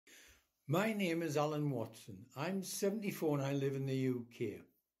My name is Alan Watson. I'm 74 and I live in the UK.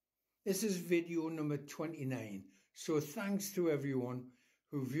 This is video number 29, so thanks to everyone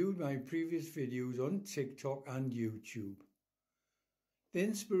who viewed my previous videos on TikTok and YouTube. The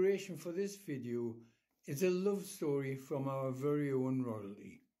inspiration for this video is a love story from our very own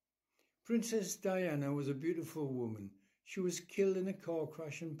royalty. Princess Diana was a beautiful woman. She was killed in a car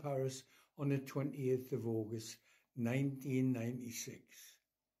crash in Paris on the 28th of August 1996.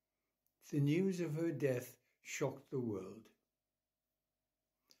 The news of her death shocked the world.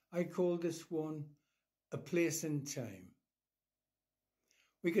 I call this one A Place in Time.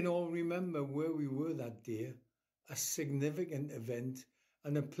 We can all remember where we were that day, a significant event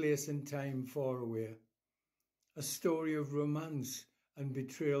and a place in time far away. A story of romance and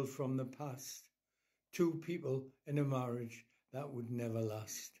betrayal from the past. Two people in a marriage that would never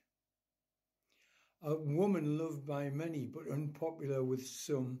last. A woman loved by many but unpopular with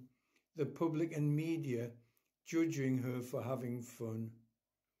some, the public and media judging her for having fun.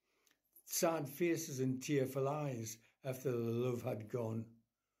 Sad faces and tearful eyes after the love had gone,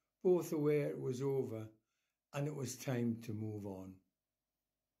 both aware it was over and it was time to move on.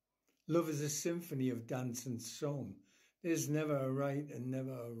 Love is a symphony of dance and song. There's never a right and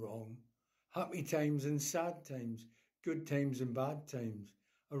never a wrong. Happy times and sad times, good times and bad times,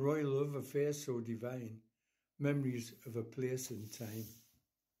 a royal love affair so divine, memories of a place and time.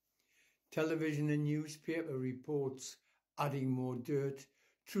 Television and newspaper reports adding more dirt,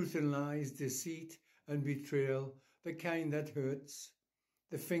 truth and lies, deceit and betrayal, the kind that hurts.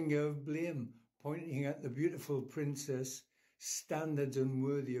 The finger of blame pointing at the beautiful princess, standards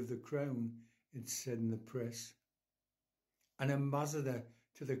unworthy of the crown, it's said in the press. An ambassador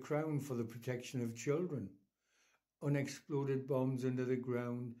to the crown for the protection of children. Unexploded bombs under the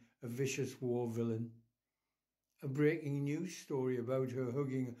ground, a vicious war villain. A breaking news story about her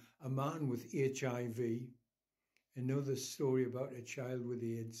hugging a man with HIV. Another story about a child with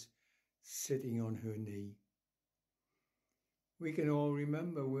AIDS sitting on her knee. We can all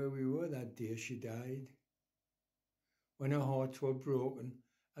remember where we were that day she died, when our hearts were broken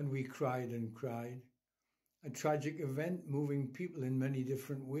and we cried and cried. A tragic event moving people in many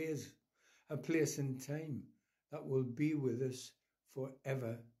different ways, a place and time that will be with us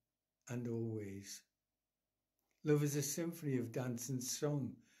forever and always. Love is a symphony of dance and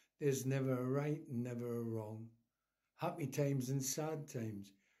song. There's never a right and never a wrong. Happy times and sad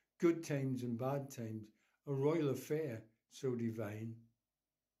times, good times and bad times, a royal affair so divine.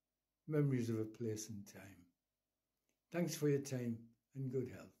 Memories of a place and time. Thanks for your time and good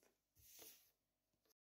health.